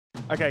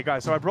Okay,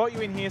 guys. So I brought you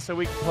in here so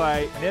we can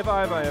play Never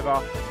Have I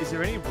Ever. Is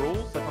there any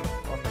rules like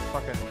on the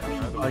fucking?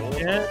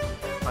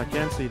 I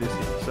can see this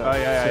here. So, Oh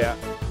yeah.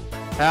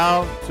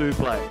 How to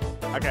play?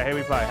 Okay, here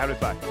we play. How do we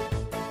play?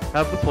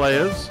 Have the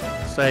players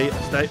say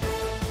a state.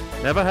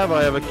 Never have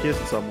I ever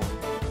kissed someone.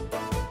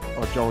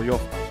 Oh, Joel, you're.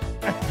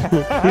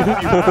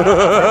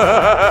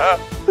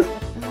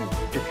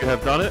 If you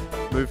have done it,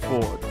 move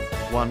forward.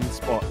 One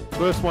spot.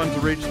 First one to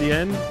reach the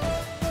end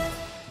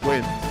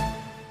wins.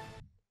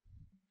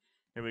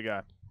 Here we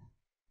go.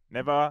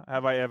 Never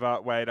have I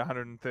ever weighed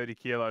 130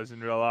 kilos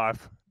in real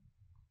life.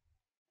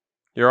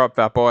 You're up,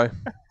 fat boy.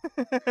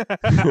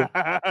 Yeah,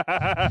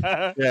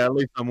 at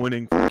least I'm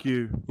winning. Fuck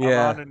you.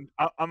 Yeah.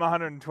 I'm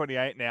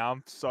 128 now.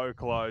 I'm so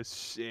close.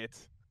 Shit.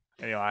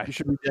 Anyway. You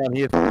should be down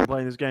here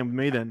playing this game with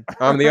me then.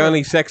 I'm the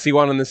only sexy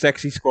one in the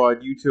sexy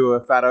squad. You two are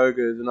fat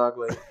ogres and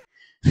ugly.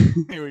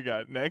 Here we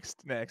go.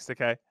 Next.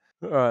 Okay.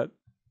 All right.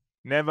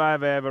 Never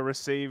have I ever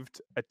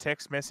received a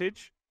text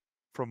message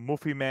from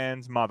Muffy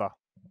Man's mother.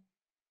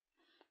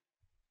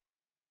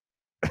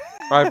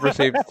 I've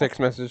received a text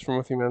message from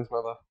Muffy Man's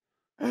mother.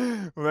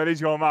 Well, that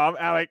is your mum.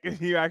 Alec,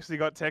 you actually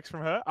got text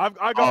from her?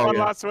 I got one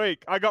last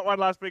week. I got one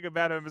last week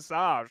about her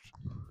massage.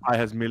 I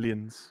has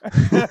millions.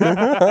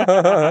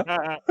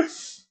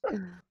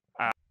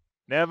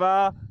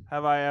 Never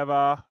have I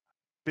ever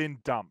been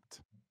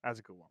dumped. That's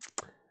a good one.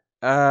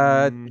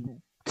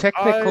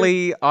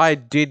 Technically, I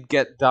did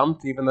get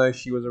dumped, even though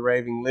she was a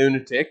raving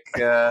lunatic.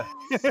 I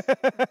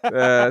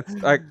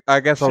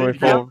guess I'll move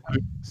forward.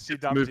 She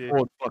dumped Move you.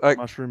 forward, fuck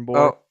mushroom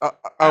boy. I'll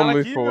Alec,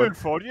 move you forward. moved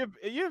forward. You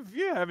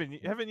haven't you?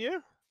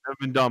 I've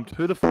been dumped.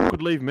 Who the fuck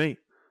would leave me?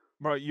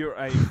 Bro, you're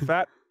a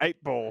fat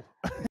 8-ball.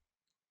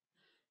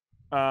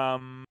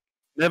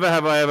 Never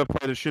have I ever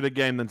played a shitter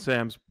game than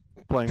Sam's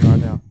playing right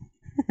now.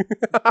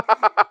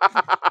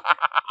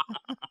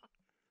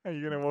 Are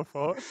you gonna walk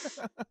forward?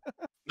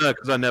 No,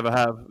 because I never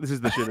have. This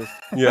is the shittest.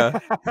 Yeah.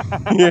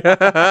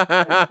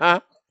 Yeah.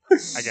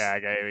 Okay,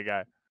 here we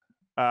go.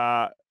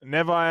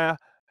 Never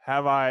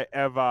have I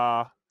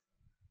ever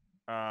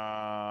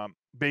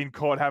been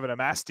caught having a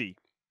masty.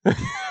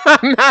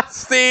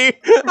 Nasty.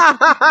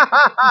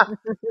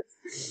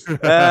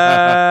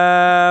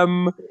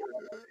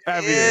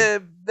 Have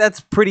you?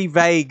 That's pretty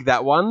vague,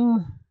 that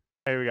one.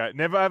 Here we go.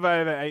 Never have I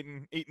ever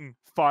eaten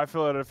 5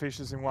 fillet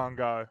fishes in one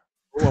go.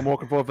 Oh, I'm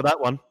walking forward for that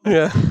one.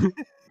 Yeah.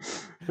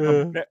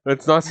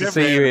 It's nice to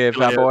see you here,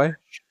 fat boy.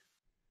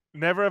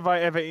 Never have I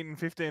ever eaten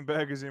 15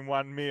 burgers in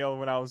one meal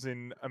when I was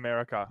in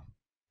America.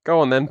 Go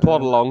on then,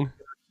 plod along.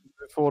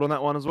 Move forward on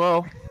that one as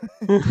well.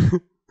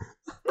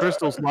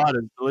 Crystal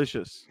sliders,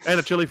 delicious. And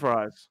a chili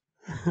fries.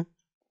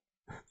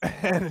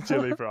 And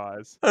chili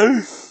fries.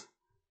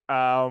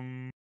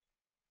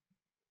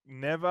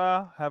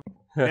 Never have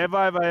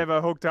I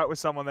ever hooked up with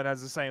someone that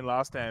has the same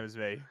last name as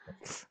me.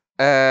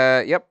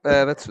 Yep,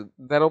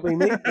 that'll be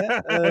me.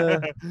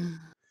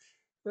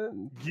 Yeah,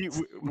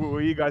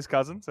 Were you guys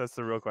cousins? That's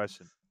the real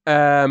question.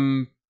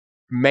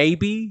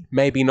 Maybe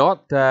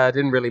not.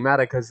 Didn't really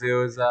matter because there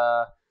was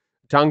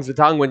tongue's a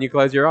tongue when you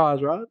close your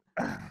eyes, right?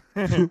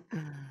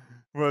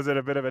 Was it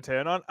a bit of a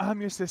turn on? I'm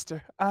your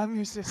sister. I'm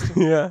your sister.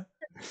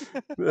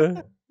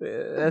 Yeah.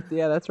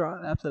 That's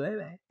right.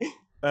 Absolutely.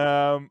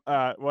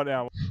 What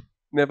now?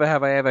 Never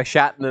have I ever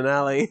shat in an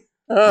alley.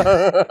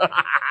 Oh,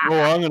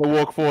 I'm going to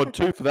walk forward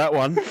too for that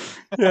one.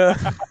 Yeah.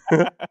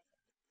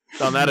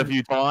 Done that a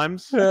few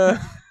times.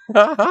 Never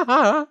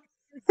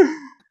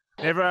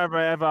have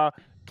I ever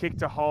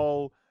kicked a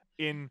hole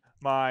in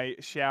my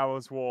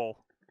shower's wall.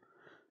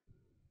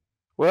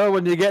 Well,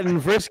 when you're getting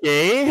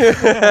frisky.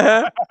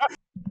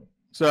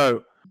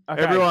 So,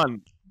 Okay.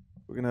 everyone,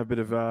 we're going to have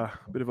a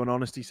bit of an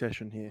honesty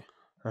session here.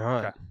 All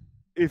right. Okay.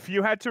 If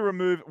you had to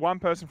remove one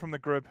person from the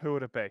group, who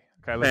would it be?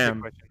 Okay, let's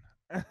Sam. get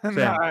a question.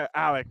 Sam. No,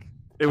 Alec.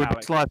 It would be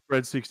Alex. Sliced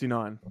Bread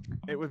 69.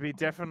 It would be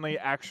definitely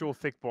actual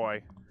thick boy.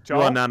 You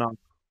are Joel? Nana.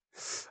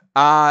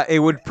 It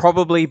would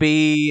probably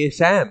be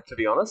Sam, to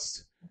be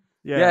honest.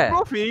 Yeah.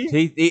 Coffee?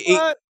 He,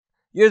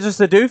 you're just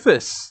a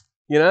doofus,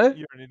 you know?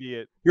 You're an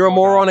idiot. You're a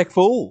Well done. moronic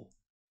fool.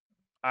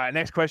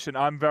 Next question.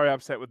 I'm very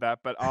upset with that,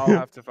 but I'll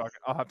have to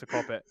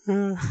cop it.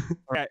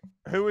 Okay,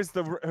 who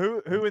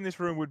in this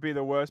room would be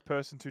the worst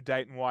person to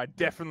date and why?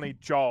 Definitely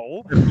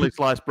Joel. Definitely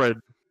Sliced Bread.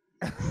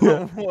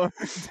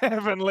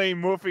 Definitely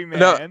Muffy Man.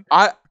 No,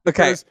 okay.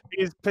 Because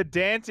he's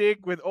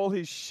pedantic with all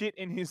his shit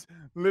in his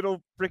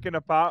little freaking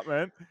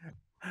apartment.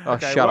 Oh,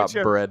 Okay, shut up, what's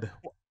your- bread.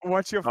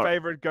 What's your All right.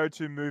 favorite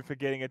go-to move for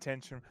getting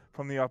attention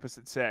from the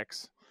opposite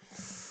sex?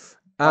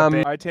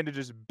 Um, I tend to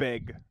just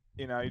beg.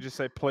 You know, you just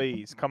say,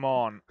 "Please, come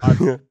on.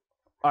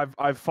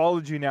 I've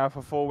followed you now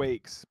for 4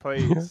 weeks.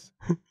 Please."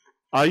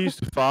 I used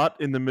to fart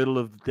in the middle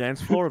of the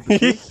dance floor of the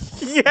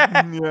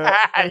gym,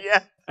 yeah.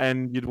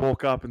 and you'd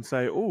walk up and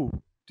say, "Oh,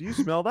 do you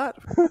smell that?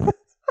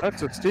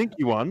 That's a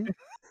stinky one."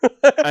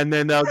 And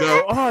then they'll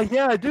go, "Oh,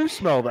 yeah, I do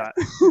smell that."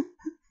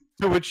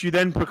 To which you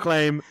then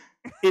proclaim,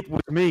 "It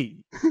was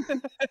me."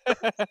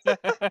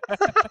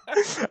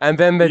 And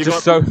then they're You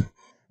just got-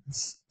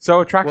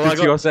 so attracted Well,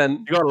 to your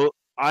scent.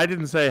 I I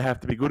didn't say it have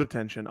to be good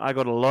attention. I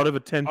got a lot of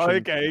attention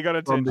Okay, you got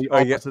to from the Oh,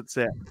 yeah. opposite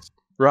sex.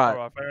 Right. All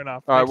right, fair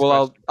enough. All right. Next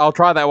Well, question. I'll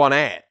try that one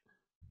out.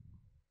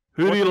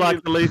 Who What do you do like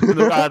you- the least in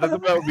the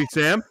that would be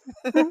Sam.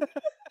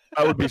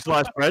 That would be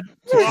sliced bread.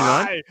 69.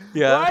 Why?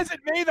 Yeah. Why is it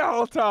me the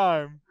whole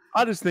time?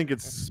 I think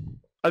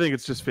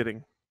it's just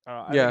fitting.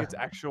 I Yeah. think it's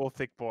actual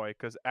thick boy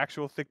because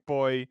actual thick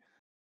boy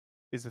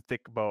is a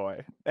thick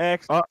boy.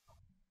 X.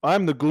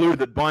 I'm the glue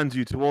that binds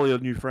you to all your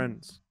new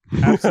friends.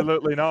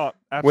 Absolutely not.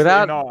 Absolutely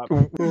Without. not.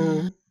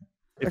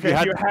 If Okay, you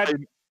had, you to had- say-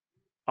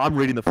 I'm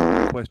reading the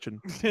question.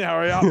 Yeah,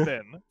 hurry up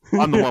then.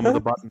 I'm the one with the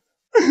button.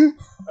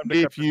 I'm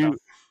the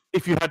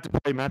If you had to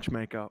play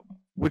matchmaker,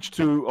 which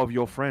two of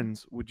your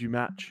friends would you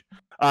match?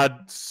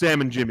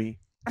 Sam and Jimmy.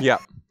 Yeah.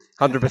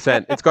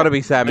 100%. It's got to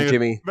be Sam and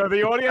Jimmy. But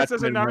the audience That's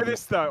doesn't know amazing.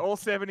 this though. All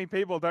 70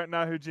 people don't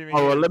know who Jimmy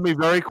Oh, well, is. let me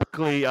very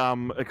quickly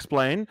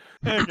explain.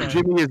 Okay.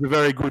 Jimmy is a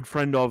very good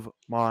friend of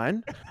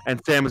mine,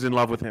 and Sam is in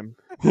love with him.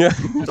 Yeah.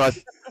 So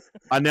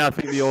I now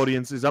think the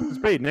audience is up to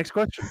speed. Next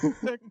question.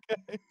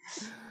 Okay.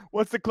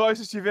 What's the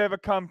closest you've ever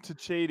come to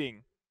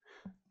cheating?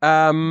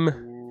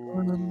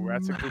 Ooh,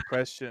 that's a good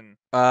question.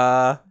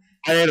 I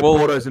ate a Well-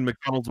 Portos in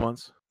McDonald's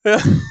once.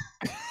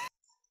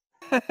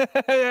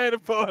 Yeah, the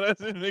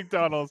Portos in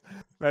McDonald's.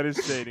 That is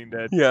cheating,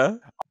 Dad. Yeah.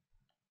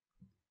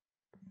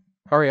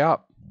 Hurry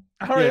up.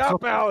 Hurry Yeah,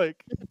 up,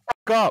 Alec.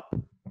 Fuck up.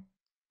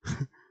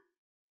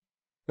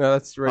 No,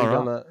 that's already All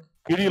done that.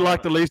 Who do you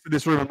like the least in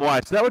this room and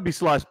why? So that would be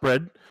sliced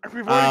bread.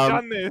 We've already Um,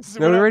 done this.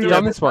 no, We're we've not already doing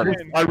done it this one.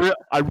 again.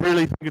 I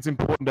really think it's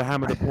important to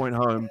hammer the point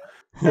home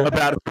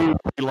about who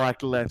we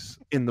like less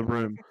in the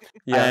room.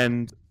 Yeah.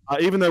 And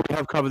even though we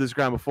have covered this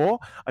ground before,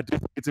 I do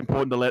think it's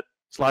important to let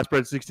Sliced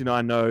Bread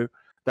 69 know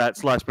that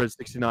Sliced Bread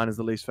 69 is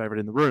the least favorite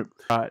in the room.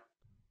 All right.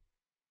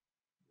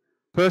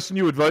 Person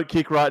you would vote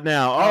kick right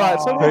now. All right,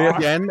 so Aw.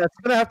 again, that's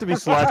going to have to be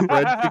Sliced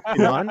Bread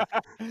 69.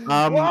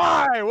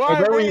 Why? Why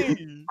although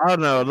me? I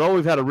don't know. Although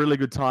we've had a really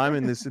good time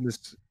in this, and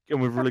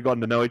we've really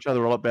gotten to know each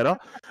other a lot better,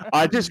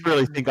 I just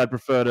really think I'd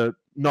prefer to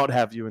not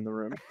have you in the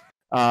room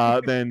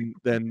than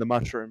the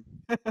mushroom.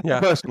 Yeah.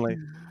 Personally,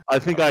 I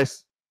think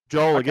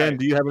Joel, again, Okay.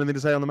 do you have anything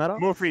to say on the matter?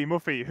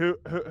 Muffy,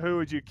 who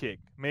would you kick?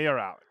 Me or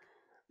Alec?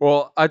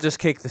 Well, I just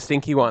kicked the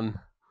stinky one.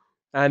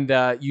 And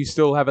you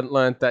still haven't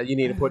learnt that you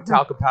need to put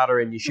talcum powder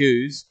in your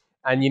shoes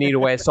and you need to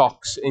wear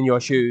socks in your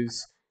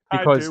shoes I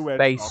because do wear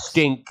they socks.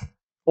 stink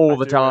all I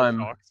the do wear time.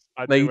 socks.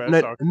 I They- do wear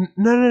no, socks.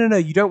 no,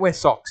 you don't wear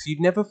socks.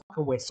 You'd never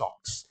fucking wear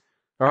socks.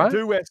 All I right?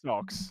 do wear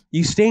socks.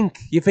 You stink.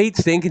 Your feet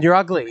stink and you're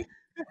ugly.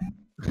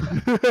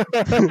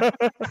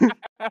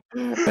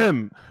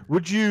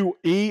 Would you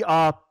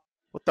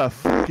what the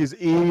fuck is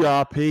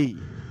ERP?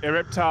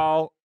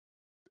 Erectile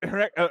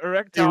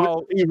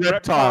Erectile.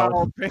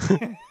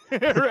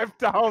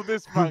 erectile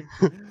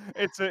dysfunction.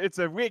 It's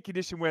a weird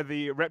condition where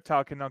the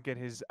reptile cannot get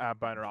his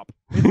boner up.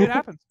 It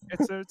happens.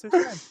 It's a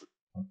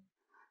shame.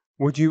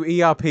 Would you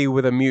ERP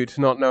with a mute,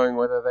 not knowing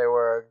whether they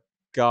were a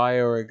guy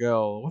or a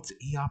girl? What's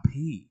ERP?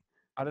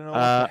 I don't know what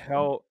the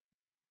hell.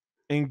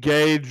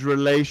 Engaged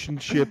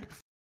relationship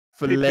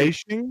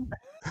fellation?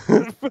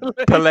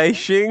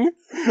 Pellation?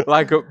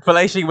 Like a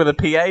pellation with a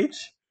PH?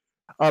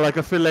 Oh, like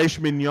a filet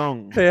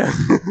mignon. Yeah.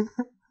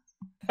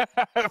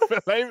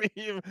 Filet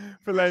mignon.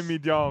 Filet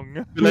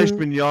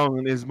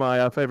mignon is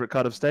my favorite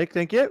cut of steak.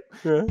 Thank you.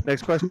 Yeah.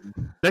 Next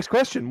question. Next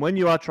question. When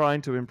you are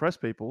trying to impress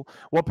people,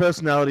 what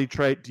personality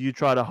trait do you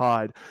try to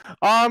hide?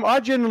 I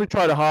generally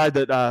try to hide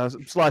that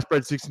Sliced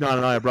Bread 69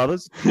 and I are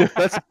brothers.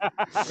 That's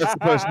the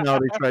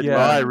personality trait Yeah.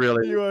 that I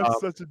really, You are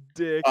such a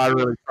dick. I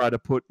really try to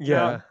put.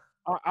 Yeah.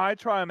 I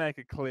try and make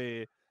it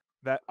clear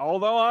that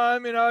although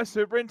I'm,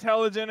 super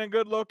intelligent and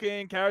good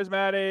looking,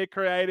 charismatic,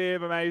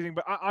 creative, amazing,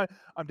 but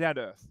I'm down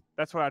to earth.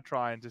 That's what I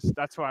try and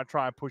that's what I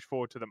try and push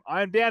forward to them.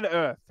 I am down to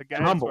earth. Okay?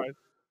 Humble. So- It's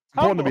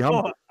important to be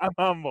humble. I'm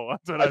humble.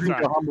 That's what I I think try.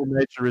 your humble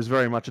nature is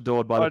very much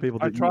adored by the people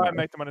I that try you and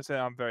know. make them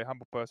understand I'm a very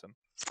humble person.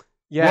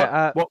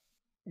 Yeah. What-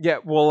 Yeah.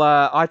 Well,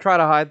 I try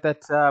to hide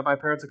that my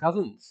parents are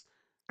cousins.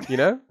 You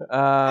know?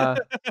 I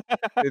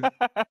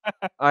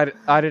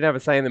didn't have a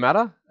say in the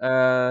matter.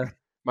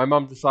 My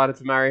mum decided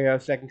to marry her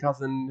second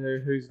cousin,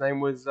 whose name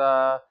was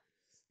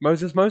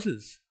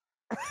Moses.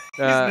 His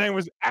name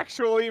was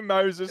actually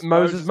Moses. by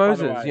the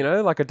Moses. way. You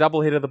know, like a double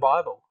hit of the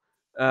Bible.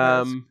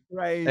 That's And he's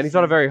crazy.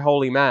 not a very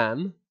holy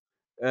man.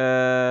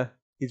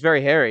 He's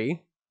very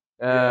hairy.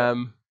 Yeah.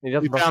 He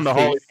doesn't You brush found the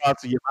his holy teeth.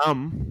 parts of your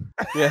mum.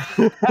 Yeah.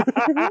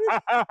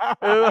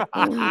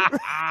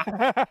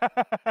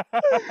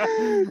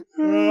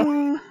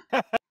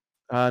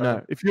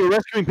 No. If you were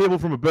rescuing people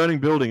from a burning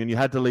building and you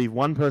had to leave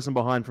one person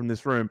behind from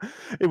this room,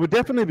 it would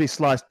definitely be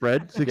Sliced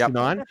Bread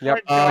 69. Yep.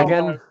 God.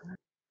 Again.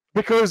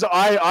 Because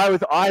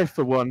I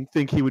for one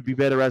think he would be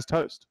better as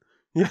toast.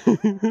 That's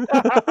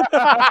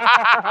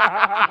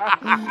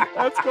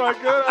quite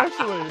good,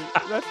 actually.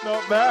 That's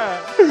not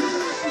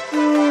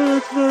bad.